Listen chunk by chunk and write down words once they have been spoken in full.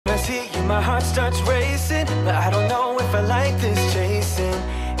and my heart starts racing, but I don't know if I like this chasing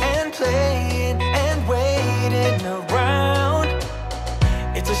and playing and waiting around.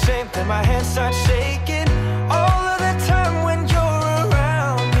 It's a shame that my hands start shaking all of the time when you're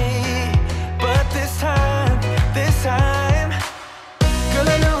around me. But this time, girl,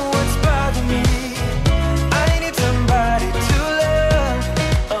 I know what's bothering me. I need somebody to love.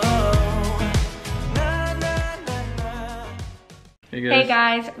 Oh, nah, nah, nah, nah. Hey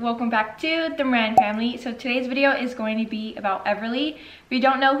guys, welcome back to the Moran Family. So today's video is going to be about Everly. If you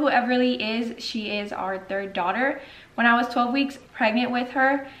don't know who Everly is, she is our third daughter. When I was 12 weeks pregnant with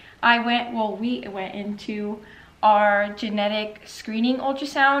her, we went into our genetic screening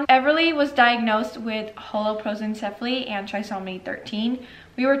ultrasound. Everly was diagnosed with holoprosencephaly and trisomy 13.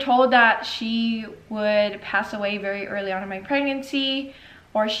 We were told that she would pass away very early on in my pregnancy,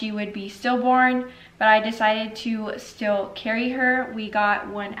 or she would be stillborn, but I decided to still carry her. We got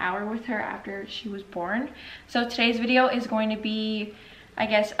 1 hour with her after she was born. So today's video is going to be, I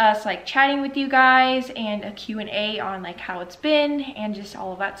guess, us like chatting with you guys and a Q&A on like how it's been and just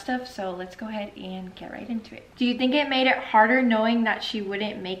all of that stuff. So let's go ahead and get right into it. Do you think it made it harder knowing that she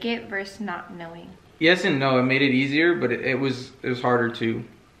wouldn't make it versus not knowing? Yes and no. It made it easier, but it was harder too.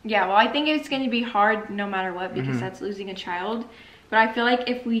 Yeah, well, I think it's going to be hard no matter what, because that's losing a child. But I feel like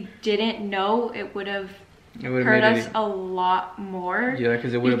if we didn't know, it would have hurt us a lot more. Yeah,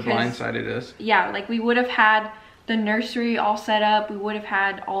 because it would have blindsided us. Yeah, like we would have had the nursery all set up. We would have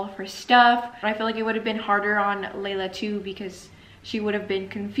had all of her stuff. But I feel like it would have been harder on Layla too, because she would have been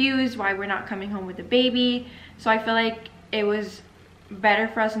confused why we're not coming home with the baby. So I feel like it was better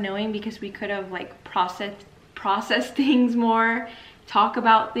for us knowing, because we could have like processed things more, talk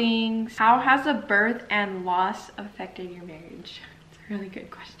about things. How has the birth and loss affected your marriage? Really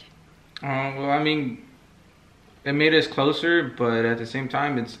good question. Well, I mean, it made us closer, but at the same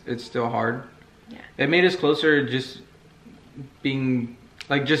time, it's still hard. Yeah. It made us closer just being,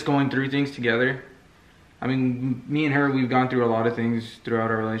 like, just going through things together. I mean, me and her, we've gone through a lot of things throughout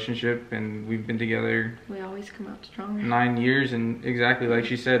our relationship, and we've been together. We always come out stronger. 9 years, and exactly like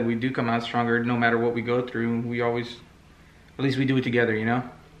she said, we do come out stronger no matter what we go through. We always, at least we do it together, you know?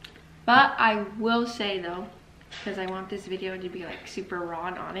 But I will say though, because I want this video to be like super raw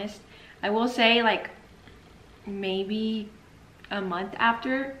and honest, I will say like maybe a month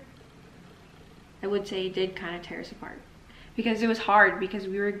after, I would say it did kind of tear us apart, because it was hard, because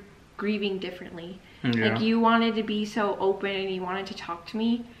we were grieving differently. Yeah. Like, you wanted to be so open and you wanted to talk to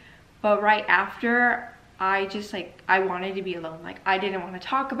me, but right after, I just like, I wanted to be alone. Like, I didn't want to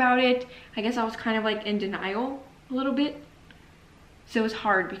talk about it. I guess I was kind of like in denial a little bit. So it was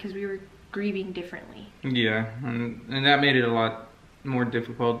hard because we were grieving differently. Yeah, and that made it a lot more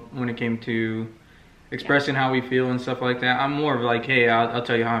difficult when it came to expressing how we feel and stuff like that. I'm more of like, hey, I'll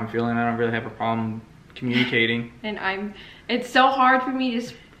tell you how I'm feeling. I don't really have a problem communicating. And it's so hard for me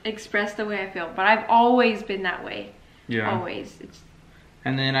to express the way I feel, but I've always been that way. Yeah. Always.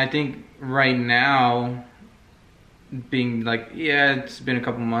 And then I think right now, being like, yeah, it's been a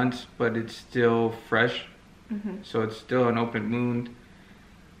couple months, but it's still fresh. So it's still an open wound.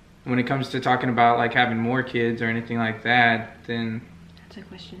 When it comes to talking about like having more kids or anything like that, then that's a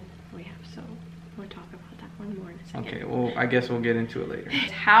question we have, so we'll talk about that one more in a second. Okay, well, I guess we'll get into it later.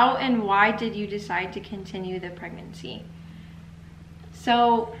 How and why did you decide to continue the pregnancy?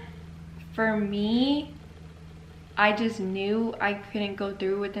 So for me, I just knew I couldn't go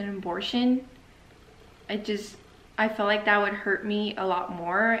through with an abortion. I felt like that would hurt me a lot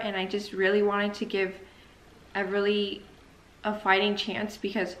more, and I just really wanted to give Everly a fighting chance,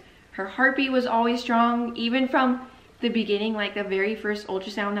 because her heartbeat was always strong, even from the beginning. Like the very first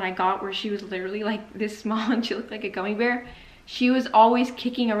ultrasound that I got, where she was literally like this small and she looked like a gummy bear, she was always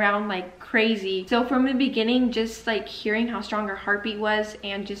kicking around like crazy. So from the beginning, just like hearing how strong her heartbeat was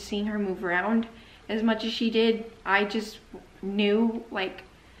and just seeing her move around as much as she did, I just knew like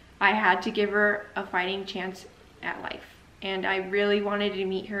I had to give her a fighting chance at life. And I really wanted to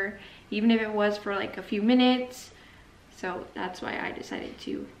meet her, even if it was for like a few minutes. So that's why I decided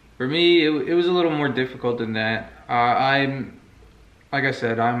to. For me, it was a little more difficult than that. I'm, like I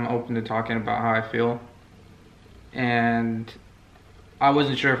said, I'm open to talking about how I feel. And I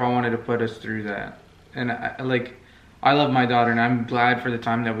wasn't sure if I wanted to put us through that. And I love my daughter, and I'm glad for the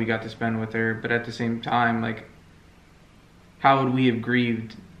time that we got to spend with her. But at the same time, like, how would we have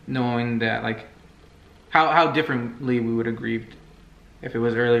grieved knowing that, like, how differently we would have grieved if it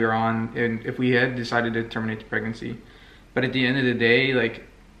was earlier on, and if we had decided to terminate the pregnancy. But at the end of the day, like,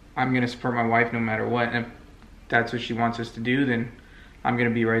 I'm going to support my wife no matter what. And if that's what she wants us to do, then I'm going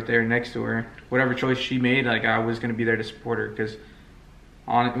to be right there next to her. Whatever choice she made, like, I was going to be there to support her, because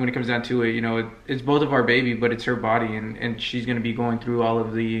when it comes down to it, you know, it's both of our baby, but it's her body, and she's gonna be going through all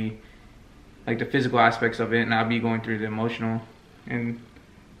of the like the physical aspects of it, and I'll be going through the emotional. And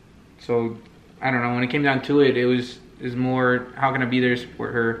so I don't know, when it came down to it, is more how can I be there to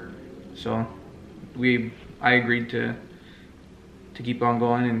support her. So I agreed to keep on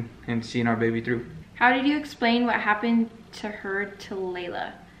going and seeing our baby through. How did you explain what happened to her to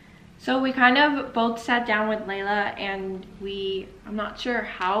Layla? So we kind of both sat down with Layla, and I'm not sure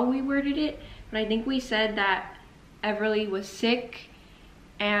how we worded it, but I think we said that Everly was sick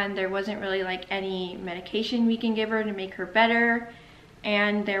and there wasn't really like any medication we can give her to make her better,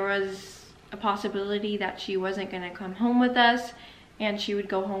 and there was a possibility that she wasn't going to come home with us and she would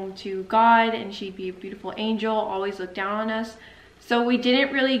go home to God and she'd be a beautiful angel, always look down on us. So we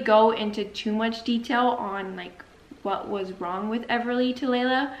didn't really go into too much detail on like what was wrong with Everly to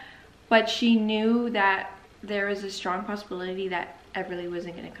Layla, but she knew that there was a strong possibility that Everly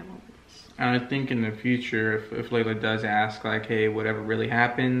wasn't going to come home with us. And I think in the future, if Layla does ask like, hey, whatever really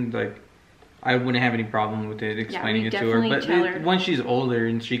happened, like I wouldn't have any problem with it, explaining it to her. But once she's older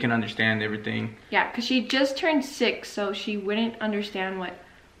and she can understand everything. Yeah, because she just turned 6, so she wouldn't understand what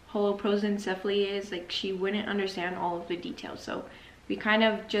holoprosencephaly is. Like, she wouldn't understand all of the details. So we kind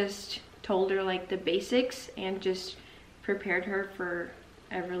of just told her like the basics and just prepared her for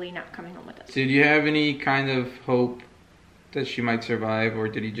Everly not coming home with us. Did you have any kind of hope that she might survive, or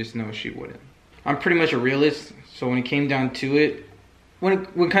did you just know she wouldn't? I'm pretty much a realist, so when it came down to it, when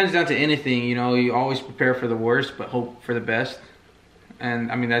it comes down to anything, you know, you always prepare for the worst but hope for the best.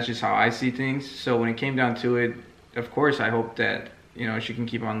 And I mean, that's just how I see things. So when it came down to it, of course I hoped that, you know, she can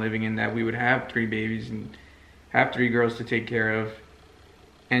keep on living and that we would have 3 babies and have 3 girls to take care of,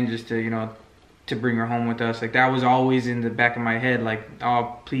 and just to, you know, to bring her home with us. Like, that was always in the back of my head, like,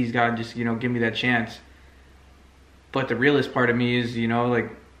 oh, please God, just, you know, give me that chance. But the realist part of me is, you know, like,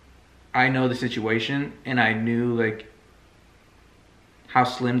 I know the situation, and I knew like how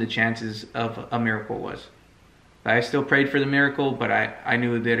slim the chances of a miracle was. I still prayed for the miracle, but I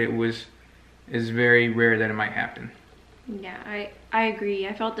knew that is very rare that it might happen. Yeah, I agree.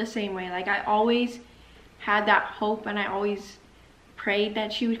 I felt the same way. Like, I always had that hope, and I always prayed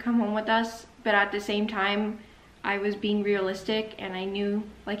that she would come home with us, but at the same time I was being realistic, and I knew,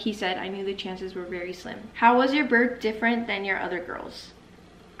 like he said, I knew the chances were very slim. How was your birth different than your other girls?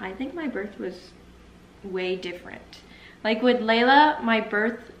 I think my birth was way different. Like with Layla,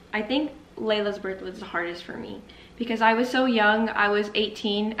 I think Layla's birth was the hardest for me because I was so young. I was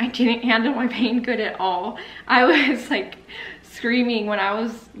 18. I didn't handle my pain good at all. I was like screaming when I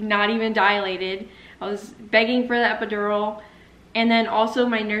was not even dilated. I was begging for the epidural. And then also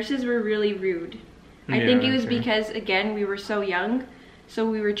my nurses were really rude. I think it was because, again, we were so young, so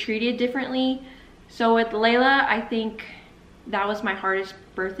we were treated differently. So with Layla, I think that was my hardest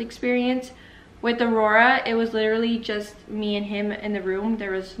birth experience. With Aurora, it was literally just me and him in the room.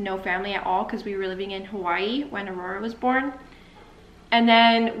 There was no family at all because we were living in Hawaii when Aurora was born. And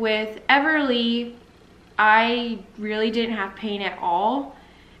then with Everly, I really didn't have pain at all.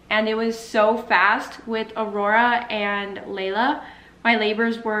 And it was so fast with Aurora and Layla. My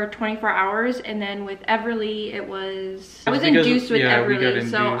labors were 24 hours, and then with Everly, I was induced with Everly.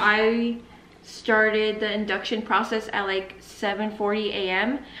 So I started the induction process at like 7:40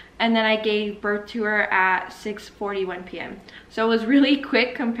 a.m. and then I gave birth to her at 6:41 p.m. So it was really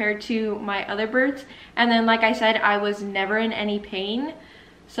quick compared to my other births. And then, like I said, I was never in any pain.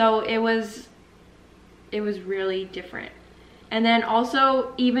 So it was really different. And then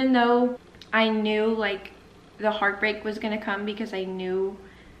also, even though I knew like the heartbreak was gonna come because I knew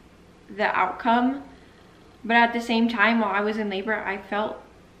the outcome, but at the same time, while I was in labor, I felt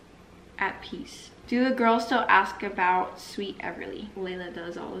at peace. Do the girls still ask about sweet Everly? Layla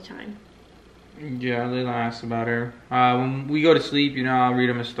does all the time. Yeah, Layla asks about her. When we go to sleep, you know, I'll read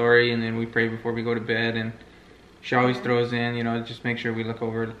them a story and then we pray before we go to bed, and she always throws in, you know, just make sure we look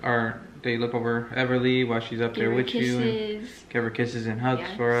over, or they look over Everly while she's up there with you, and give her kisses and hugs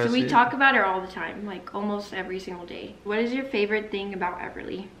for us. So we talk about her all the time, like almost every single day. What is your favorite thing about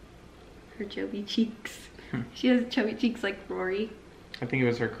Everly? Her chubby cheeks. She has chubby cheeks like Rory. I think it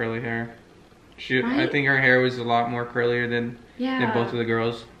was her curly hair. I think her hair was a lot more curlier than both of the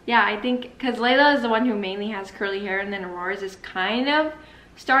girls. Yeah, I think because Layla is the one who mainly has curly hair, and then Aurora's is kind of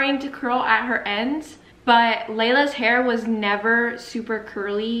starting to curl at her ends. But Layla's hair was never super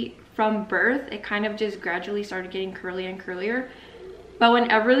curly from birth. It kind of just gradually started getting curlier and curlier. But when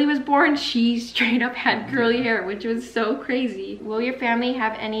Everly was born, she straight up had curly hair, which was so crazy. Will your family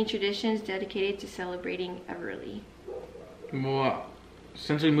have any traditions dedicated to celebrating Everly? Well,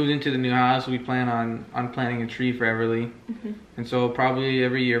 since we moved into the new house, we plan on planting a tree for Everly. And so probably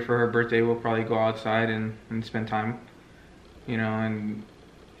every year for her birthday, we'll probably go outside and spend time, you know,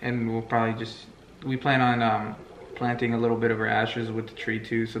 and we'll probably just, we plan on planting a little bit of her ashes with the tree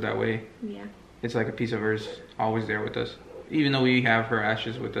too, so that way it's like a piece of hers always there with us, even though we have her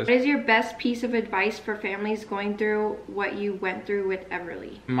ashes with us. What is your best piece of advice for families going through what you went through with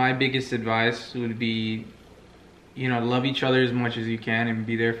Everly? My biggest advice would be, you know, love each other as much as you can and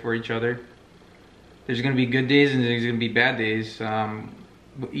be there for each other. There's going to be good days and there's going to be bad days.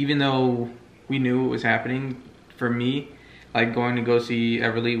 Even though we knew it was happening, for me, like going to go see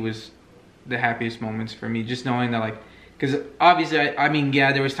Everly was the happiest moments for me. Just knowing that, like, because obviously, I mean,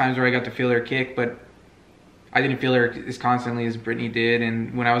 yeah, there was times where I got to feel her kick, but I didn't feel her as constantly as Brittany did.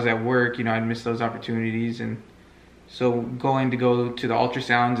 And when I was at work, you know, I'd miss those opportunities. And so going to go to the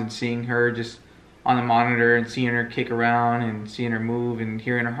ultrasounds and seeing her just on the monitor and seeing her kick around and seeing her move and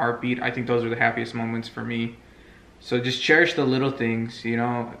hearing her heartbeat, I think those are the happiest moments for me. So just cherish the little things, you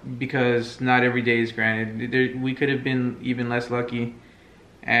know, because not every day is granted. We could have been even less lucky,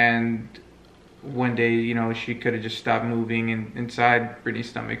 and one day, you know, she could have just stopped moving inside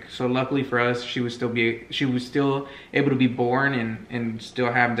Brittany's stomach. So luckily for us, she was still able to be born and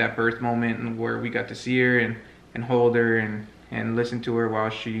still have that birth moment, and where we got to see her and hold her and listen to her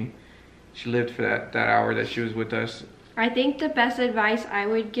while she lived for that hour that she was with us. I think the best advice I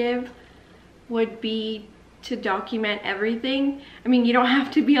would give would be to document everything. I mean, you don't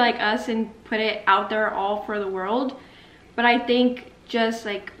have to be like us and put it out there all for the world, but I think just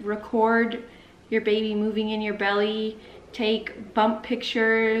like record your baby moving in your belly, take bump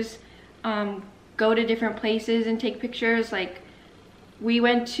pictures, go to different places and take pictures. Like, we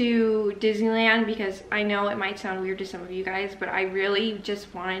went to Disneyland because I know it might sound weird to some of you guys, but I really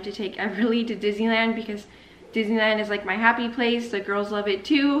just wanted to take Everly to Disneyland because Disneyland is like my happy place. The girls love it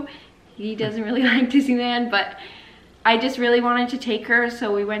too. He doesn't really like Disneyland, but I just really wanted to take her,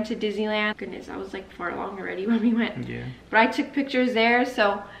 so we went to Disneyland. Goodness, I was like far along already when we went. Yeah. But I took pictures there,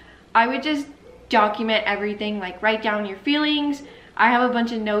 so I would just document everything, like write down your feelings. I have a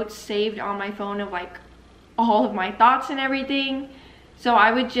bunch of notes saved on my phone of like all of my thoughts and everything. So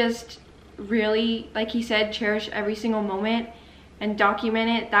I would just really, like he said, cherish every single moment and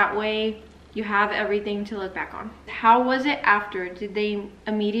document it. That way you have everything to look back on. How was it after? Did they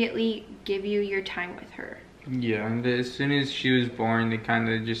immediately give you your time with her? Yeah, and as soon as she was born, they kind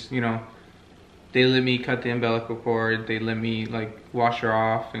of just, you know, they let me cut the umbilical cord. They let me like wash her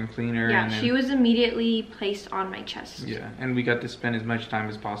off and clean her. Yeah, and then, she was immediately placed on my chest. Yeah, and we got to spend as much time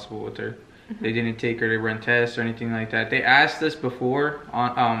as possible with her. They didn't take her to run tests or anything like that. They asked us before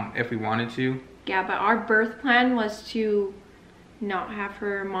on if we wanted to. Yeah, but our birth plan was to not have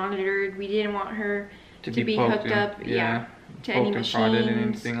her monitored. We didn't want her to be hooked up to any machines. And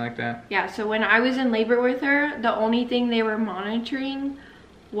anything like that. Yeah, so when I was in labor with her, the only thing they were monitoring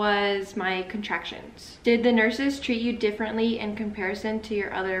was my contractions. Did the nurses treat you differently in comparison to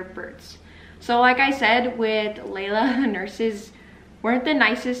your other births? So like I said, with Layla, the nurses weren't the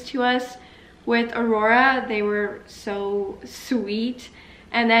nicest to us. With Aurora, they were so sweet.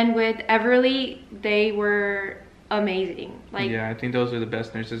 And then with Everly, they were amazing. Like, yeah, I think those are the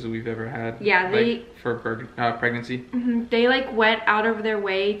best nurses we've ever had. Yeah, they for pregnancy. They like went out of their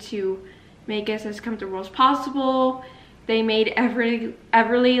way to make us as comfortable as possible. They made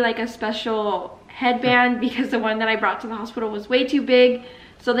Everly like a special headband because the one that I brought to the hospital was way too big.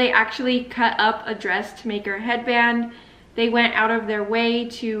 So they actually cut up a dress to make her a headband. They went out of their way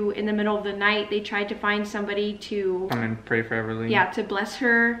to, in the middle of the night, they tried to find somebody to come and pray for Everly. Yeah, to bless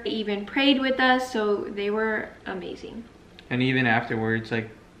her. They even prayed with us, so they were amazing. And even afterwards, like,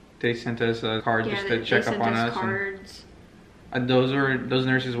 they sent us a card just to check up on us. Cards. And those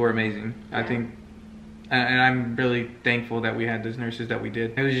nurses were amazing. Yeah. I think, and I'm really thankful that we had those nurses that we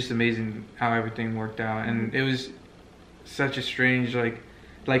did. It was just amazing how everything worked out, and it was such a strange,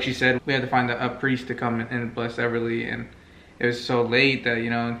 like she said, we had to find a priest to come and bless Everly, and it was so late that,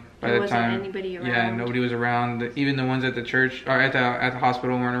 you know, by the time anybody around. Yeah, nobody was around. Even the ones at the church or at the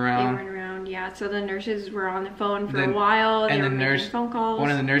hospital weren't around. They weren't around. Yeah. So the nurses were on the phone for a while. They were making phone calls.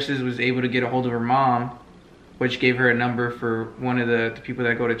 One of the nurses was able to get a hold of her mom, which gave her a number for one of the people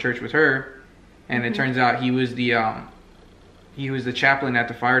that go to church with her, and it turns out he was the chaplain at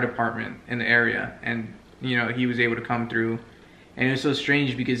the fire department in the area, and you know, he was able to come through. And it was so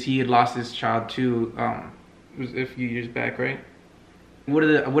strange because he had lost his child too. It was a few years back, right? What are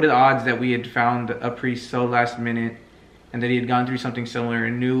the odds that we had found a priest so last minute, and that he had gone through something similar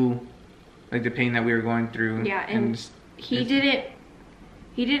and knew like the pain that we were going through? Yeah, and he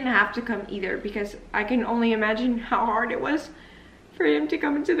didn't have to come either, because I can only imagine how hard it was for him to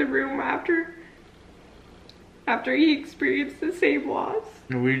come into the room after he experienced the same loss.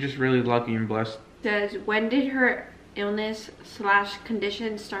 We're just really lucky and blessed. Says, when did her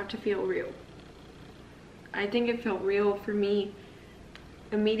illness/condition start to feel real? I think it felt real for me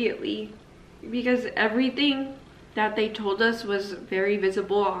immediately, because everything that they told us was very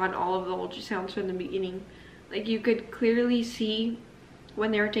visible on all of the ultrasounds from the beginning. Like, you could clearly see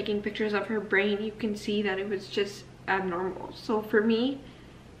when they were taking pictures of her brain, you can see that it was just abnormal. So for me,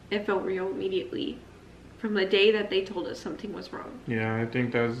 it felt real immediately from the day that they told us something was wrong. Yeah, I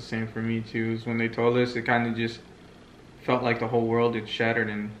think that was the same for me too. Is when they told us, it kind of just felt like the whole world had shattered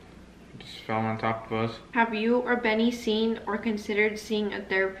and just fell on top of us. Have you or Benny seen or considered seeing a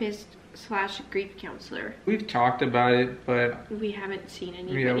therapist/grief counselor? We've talked about it, but we haven't seen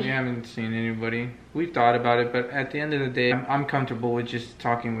anybody. Yeah, we haven't seen anybody. We've thought about it, but at the end of the day, I'm comfortable with just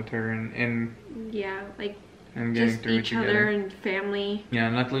talking with her and yeah, like, and getting just through each it together. other and family. Yeah,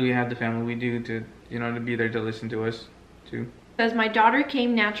 and luckily we have the family we do to, you know, to be there to listen to us too. Says, my daughter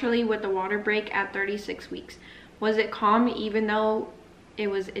came naturally with a water break at 36 weeks. Was it calm even though it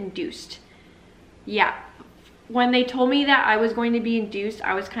was induced? Yeah. When they told me that I was going to be induced,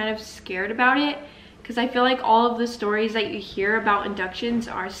 I was kind of scared about it, because I feel like all of the stories that you hear about inductions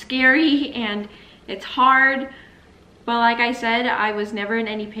are scary and it's hard. But like I said, I was never in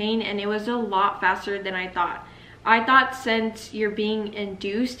any pain, and it was a lot faster than I thought. I thought since you're being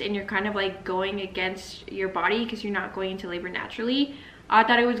induced and you're kind of like going against your body because you're not going into labor naturally, I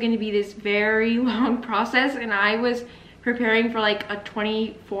thought it was going to be this very long process, and I was preparing for like a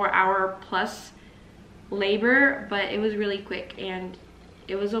 24-hour plus labor, but it was really quick and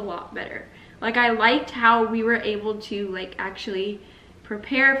it was a lot better. Like, I liked how we were able to like actually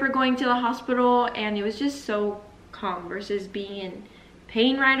prepare for going to the hospital, and it was just so calm versus being in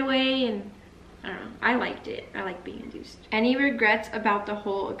pain right away. And I don't know, I liked it. I like being induced. Any regrets about the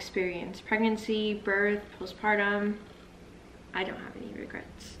whole experience? Pregnancy, birth, postpartum? I don't have any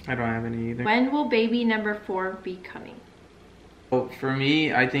regrets. I don't have any either. When will baby number 4 be coming? Well, for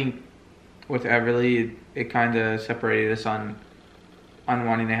me, I think with Everly, it kind of separated us on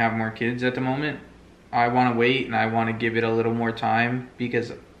wanting to have more kids at the moment. I want to wait and I want to give it a little more time,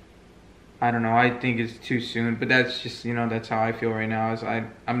 because I don't know, I think it's too soon. But that's just, you know, that's how I feel right now. Is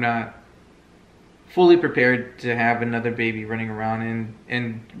I'm not fully prepared to have another baby running around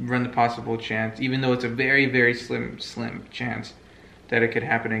and run the possible chance, even though it's a very, very slim chance that it could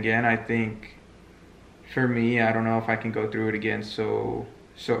happen again. I think for me, I don't know if I can go through it again so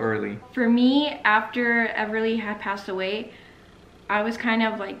early. For me, after Everly had passed away, I was kind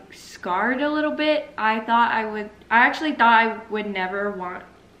of like scarred a little bit. I actually thought I would never want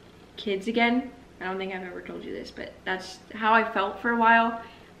kids again. I don't think I've ever told you this, but that's how I felt for a while.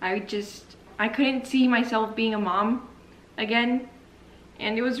 I couldn't see myself being a mom again,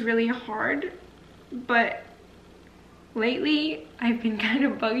 and it was really hard. But lately, I've been kind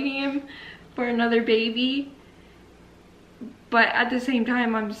of bugging him for another baby, but at the same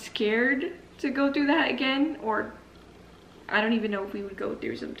time, I'm scared to go through that again, or I don't even know if we would go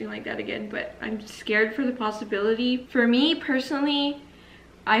through something like that again, but I'm scared for the possibility. For me personally,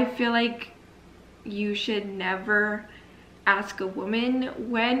 I feel like you should never ask a woman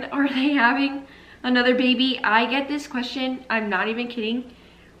when are they having another baby. I get this question, I'm not even kidding.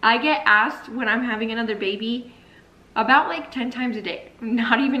 I get asked when I'm having another baby about like 10 times a day. I'm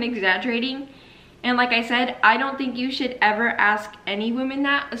not even exaggerating. And like I said, I don't think you should ever ask any woman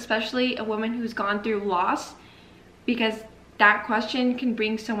that, especially a woman who's gone through loss, because that question can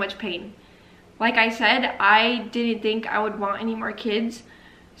bring so much pain. Like I said, I didn't think I would want any more kids.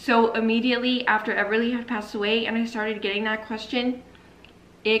 So immediately after Everly had passed away and I started getting that question,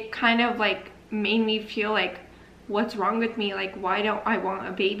 it kind of like made me feel like, what's wrong with me? Like, why don't I want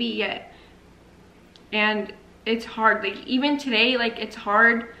a baby yet? And it's hard. Like, even today, like, it's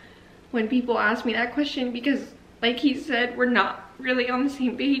hard when people ask me that question, because like he said, we're not really on the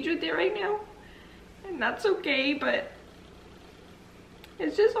same page with it right now. And that's okay, but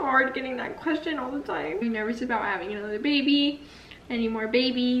it's just hard getting that question all the time. I'm nervous about having another baby, any more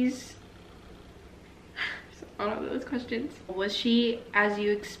babies. So all of those questions. Was she as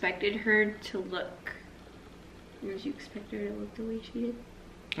you expected her to look? Did you expect her to look the way she did?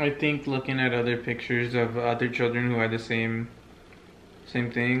 I think looking at other pictures of other children who had the same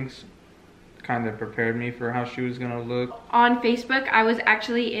things kind of prepared me for how she was gonna look. On Facebook, I was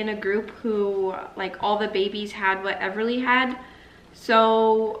actually in a group who, like, all the babies had what Everly had.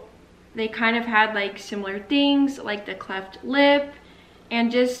 So they kind of had like similar things, like the cleft lip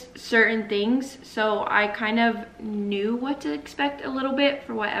and just certain things. So I kind of knew what to expect a little bit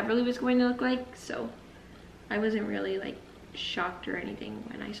for what Everly was going to look like. So I wasn't really like shocked or anything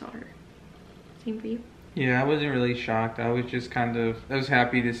when I saw her. Same for you? Yeah, I wasn't really shocked. I was just I was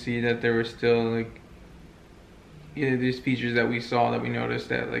happy to see that there were still like, these features that we saw that we noticed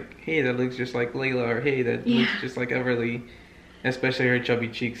that like, hey, that looks just like Layla, or hey, that looks just like Everly. Especially her chubby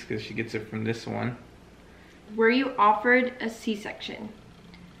cheeks, because she gets it from this one. Were you offered a C-section?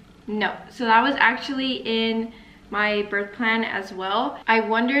 No. So that was actually in my birth plan as well. I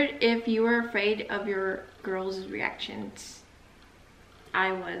wondered if you were afraid of your girls' reactions.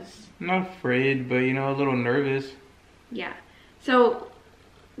 I was. I'm not afraid, but you know, a little nervous. Yeah. So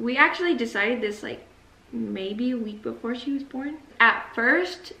we actually decided this like maybe a week before she was born. At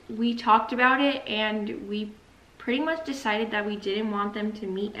first, we talked about it and we pretty much decided that we didn't want them to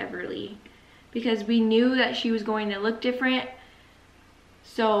meet Everly because we knew that she was going to look different.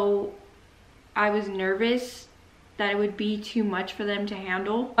 So I was nervous that it would be too much for them to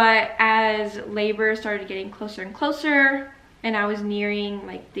handle. But as labor started getting closer and closer and I was nearing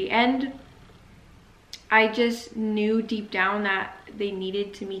like the end, I just knew deep down that they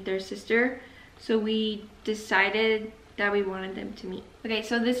needed to meet their sister. So we decided that we wanted them to meet. Okay,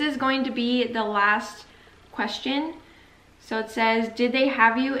 so this is going to be the last question. So it says, did they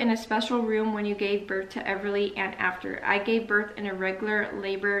have you in a special room when you gave birth to Everly and after? I gave birth in a regular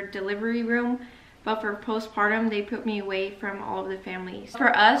labor delivery room, but for postpartum they put me away from all of the families.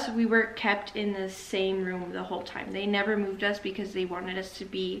 For us, we were kept in the same room the whole time. They never moved us because they wanted us to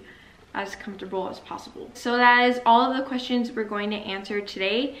be as comfortable as possible. So that is all of the questions we're going to answer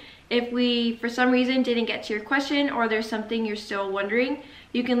today. If we, for some reason, didn't get to your question or there's something you're still wondering,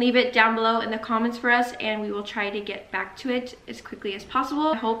 you can leave it down below in the comments for us and we will try to get back to it as quickly as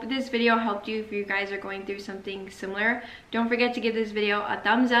possible. I hope this video helped you if you guys are going through something similar. Don't forget to give this video a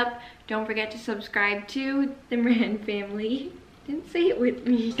thumbs up. Don't forget to subscribe to the Moran family. Didn't say it with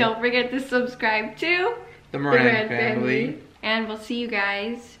me. Don't forget to subscribe to the Moran family. And we'll see you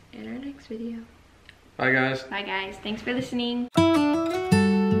guys in our next video. Bye guys. Bye guys. Thanks for listening.